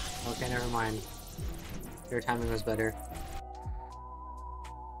 Okay, never mind. Your timing was better.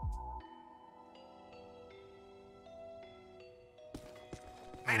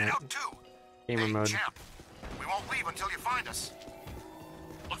 Made it out too. Gamer hey, mode. champ. We won't leave until you find us.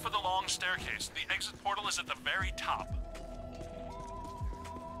 Look for the long staircase. The exit portal is at the very top.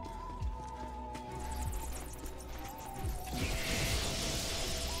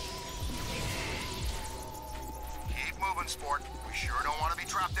 Keep moving, sport. We sure don't want to be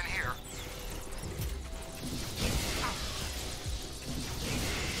trapped in here.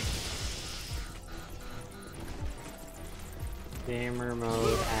 Gamer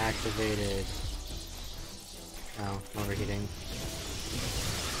mode activated. Oh, overheating.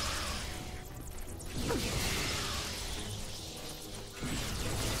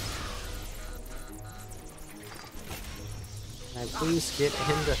 Now please get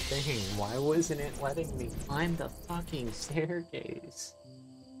in the thing. Why wasn't it letting me climb the fucking staircase?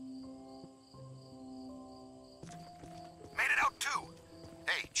 Made it out too.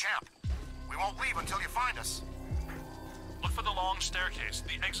 Hey, champ. We won't leave until you find us. Look for the long staircase.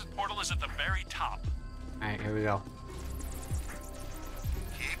 The exit portal is at the very top. Alright, here we go.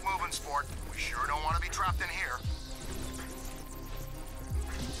 Keep moving, sport. We sure don't want to be trapped in here.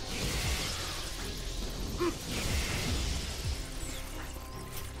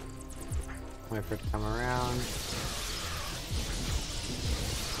 Wait for it to come around.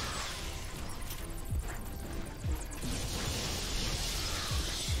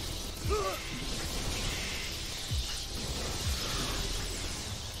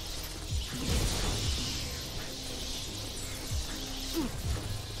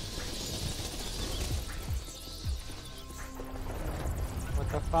 What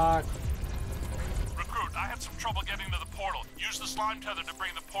the fuck? Recruit, I had some trouble getting to the portal. Use the slime tether to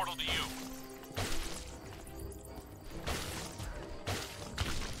bring the portal to you.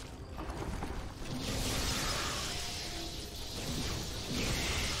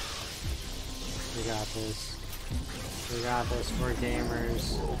 We got this. We got this. We're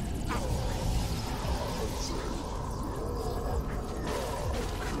gamers.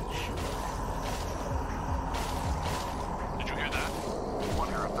 Did you hear that?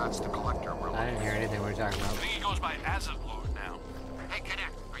 Wonder if that's the collector we're I didn't hear anything we were talking I about. think he goes by Acid Lord now. Hey,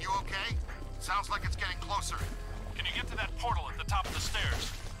 Cadet, are you okay? Sounds like it's getting closer. Can you get to that portal at the top of the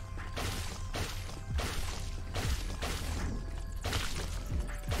stairs?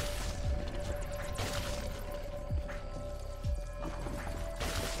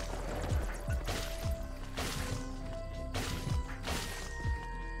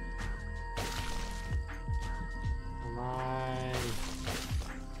 Come on.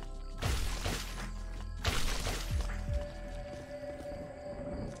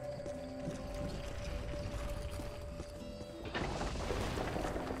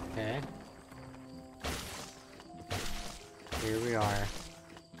 Okay. Here we are.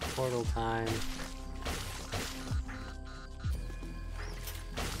 Portal time.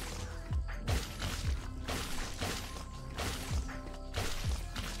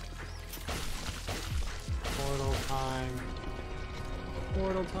 Portal time.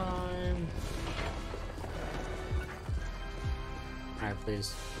 Portal time.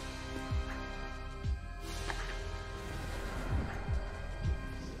 please.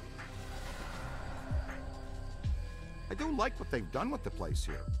 I do like what they've done with the place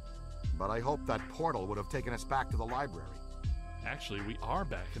here, but I hope that portal would have taken us back to the library. Actually, we are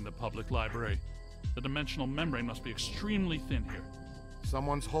back in the public library. The dimensional membrane must be extremely thin here.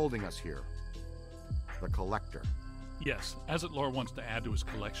 Someone's holding us here. The Collector. Yes, Azetlor wants to add to his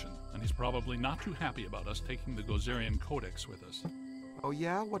collection, and he's probably not too happy about us taking the Gozerian Codex with us. Oh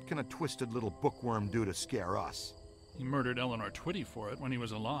yeah? What can a twisted little bookworm do to scare us? He murdered Eleanor Twitty for it when he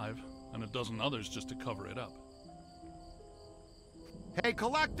was alive, and a dozen others just to cover it up. Hey,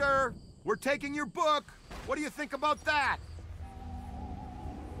 Collector! We're taking your book! What do you think about that?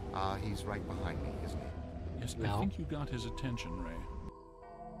 He's right behind me, isn't he? Yes, No. I think you got his attention, Ray.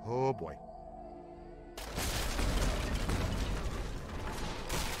 Oh boy.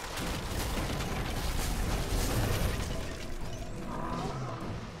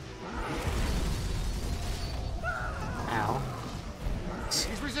 Ow.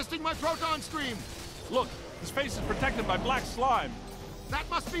 He's resisting my proton stream! Look, his face is protected by black slime. That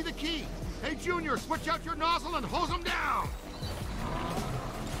must be the key! Hey, Junior, switch out your nozzle and hose him down!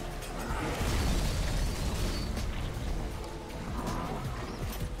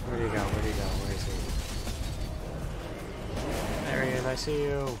 Where'd he go? Where'd he go? Where is he? There he is, I see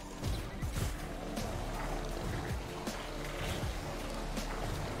you.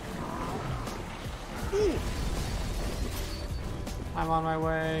 Ooh. I'm on my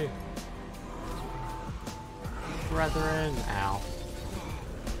way. Brethren. Ow.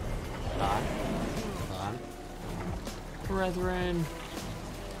 Hold on. Brethren.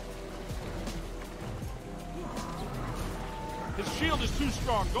 His shield is too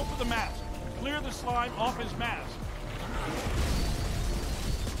strong. Go for the mask. Clear the slime off his mask.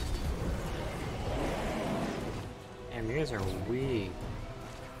 Damn, you guys are weak.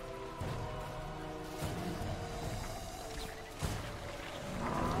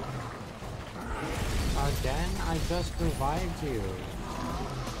 Again? I just revived you.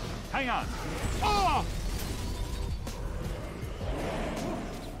 Hang on. Oh!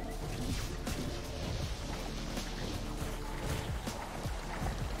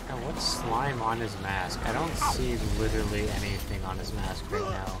 Now, what's slime on his mask? I don't see literally anything on his mask right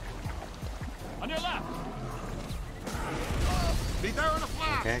now. On your left. Be there in a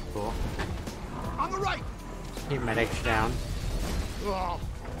flash! Okay, cool. On the right! He medics down. Oh,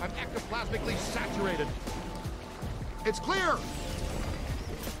 I'm ectoplasmically saturated. It's clear!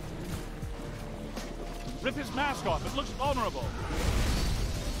 Rip his mask off. It looks vulnerable.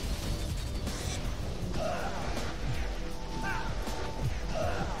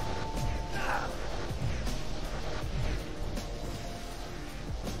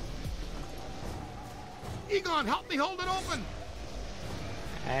 Egon, help me hold it open!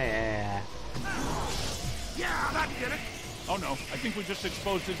 Hey. Yeah, that did it! Oh no, I think we just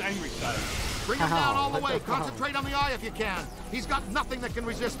exposed his angry side. Bring him down all the What way. the fuck? Concentrate on the eye if you can. He's got nothing that can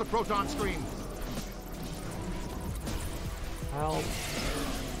resist the proton stream. Help.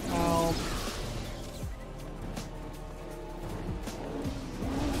 Help.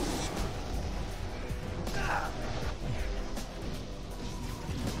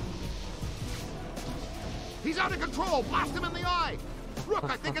 He's out of control. Blast him in the eye. Look,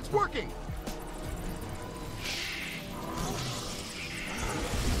 I think it's working.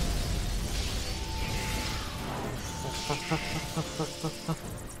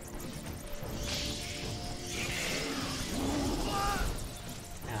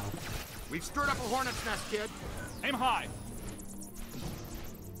 Ow. We've stirred up a hornet's nest, kid. Aim high.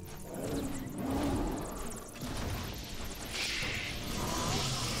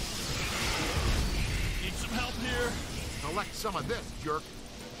 Need some help here. Collect some of this, jerk.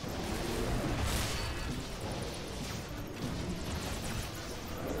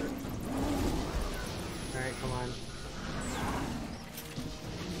 Alright, come on.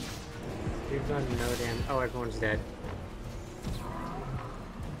 You've done no damage. Oh, everyone's dead.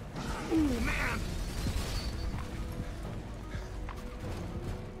 Ooh, man!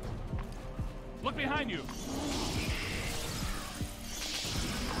 Look behind you.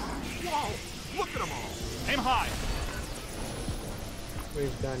 Whoa! Look at them all! Aim high.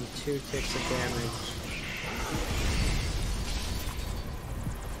 We've done 2 ticks of damage.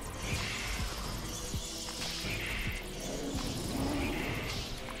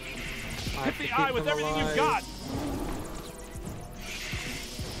 Hit the eye with everything you've got.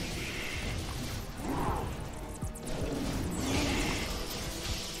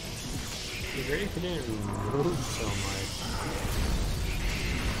 You really didn't move so much.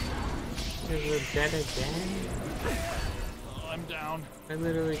 Is it dead again? Oh, I'm I'm down. I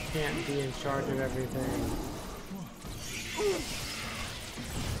literally can't be in charge of everything.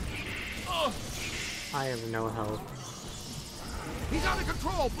 I have no health. He's out of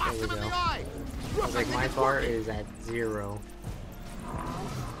control! Blast him in the eye! I was like, my bar is at 0.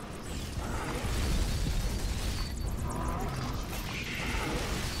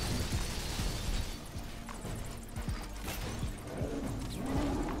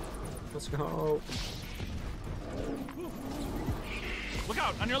 Let's go. Look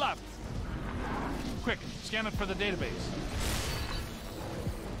out, on your left. Quick, scan it for the database.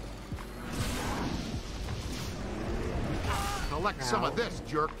 Collect some of this,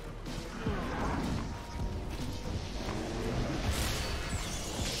 jerk.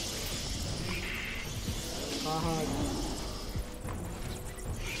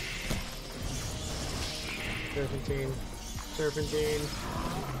 Serpentine. Serpentine.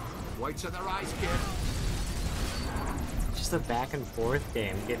 Whites in their eyes, kid. Just a back and forth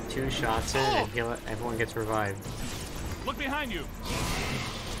game. Get 2 shots in and everyone gets revived. Look behind you.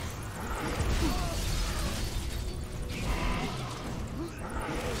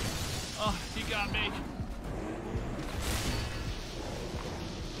 Oh, he got me.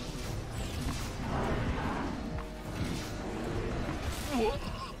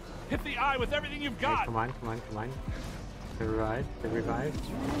 Hit the eye with everything you've got. Right, come on, come on, come on. They revived. They revived.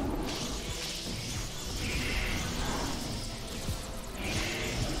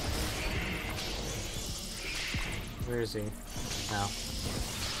 Where is he? No.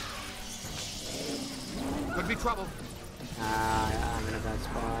 Could be trouble. I'm in a bad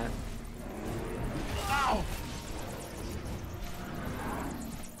spot. Ow!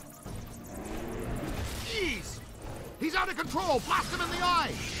 Jeez! He's out of control! Blast him in the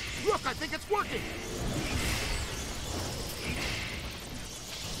eye! Look, I think it's working!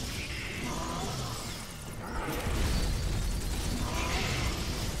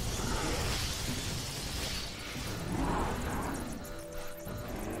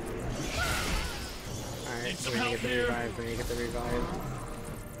 Alright, we're gonna get the revive, we're gonna get the revive.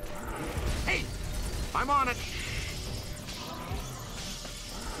 Hey! I'm on it!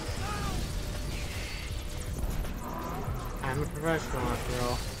 I'm a professional after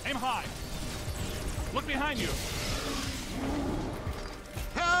all. Aim high. Look behind you.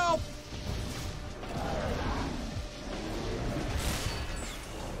 Help!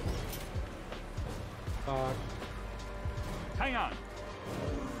 Fuck. Hang on.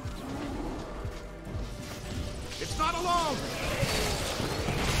 It's not alone!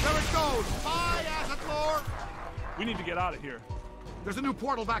 There it goes! High as a floor! We need to get out of here. There's a new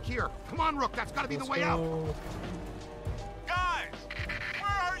portal back here. Come on, Rook, that's gotta be the way out. Guys!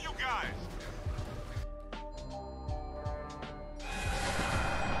 Where are you guys?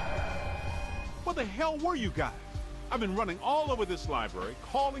 Where the hell were you guys? I've been running all over this library,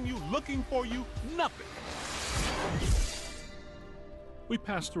 calling you, looking for you, nothing. We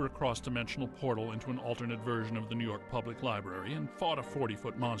passed through a cross-dimensional portal into an alternate version of the New York Public Library and fought a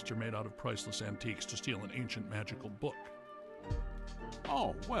 40-foot monster made out of priceless antiques to steal an ancient magical book.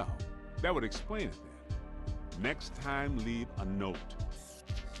 Oh, well, that would explain it then. Next time, leave a note.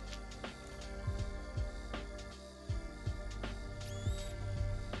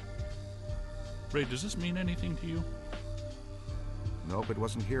 Ray, does this mean anything to you? Nope, it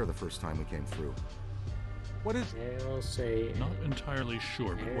wasn't here the first time we came through. What is I'll say. Not entirely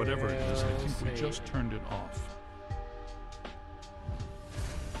sure, but whatever it is, I think we just turned it off.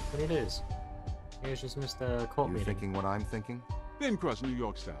 What it is? You guys just missed the cult You meeting. thinking what I'm thinking? Thin crust New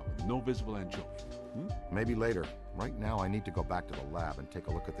York style with no visible anchovy. Maybe later. Right now, I need to go back to the lab and take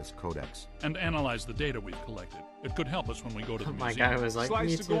a look at this codex. And analyze the data we've collected. It could help us when we go to the My museum. guy was like, me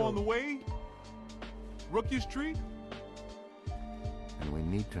Slice to too. go on the way? Rookie's treat? And we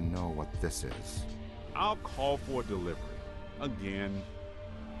need to know what this is. I'll call for delivery. Again.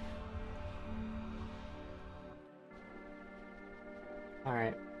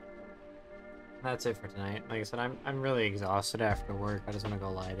 Alright. That's it for tonight. Like I said, I'm really exhausted after work. I just want to go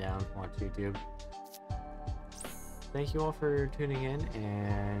lie down, watch YouTube. Thank you all for tuning in,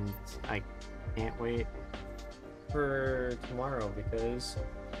 and I can't wait for tomorrow because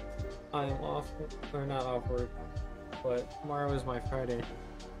I'm off, or not off work, but tomorrow is my Friday.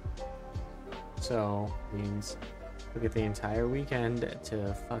 So, means we get the entire weekend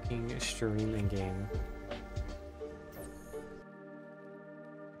to fucking stream and game.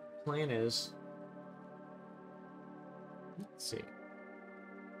 Plan is, let's see.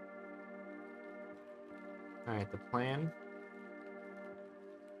 Alright, the plan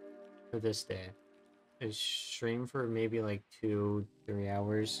for this day is stream for maybe like 2-3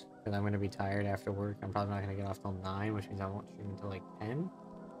 hours because I'm going to be tired after work. I'm probably not going to get off till 9, which means I won't stream until like 10.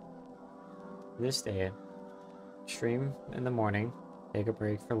 This day, stream in the morning, take a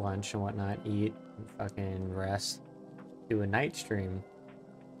break for lunch and whatnot, eat, and fucking rest, do a night stream.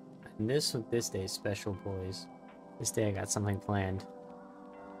 And this day's special, boys. This day I got something planned.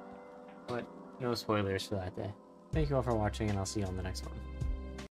 But no spoilers for that day. Thank you all for watching, and I'll see you on the next one.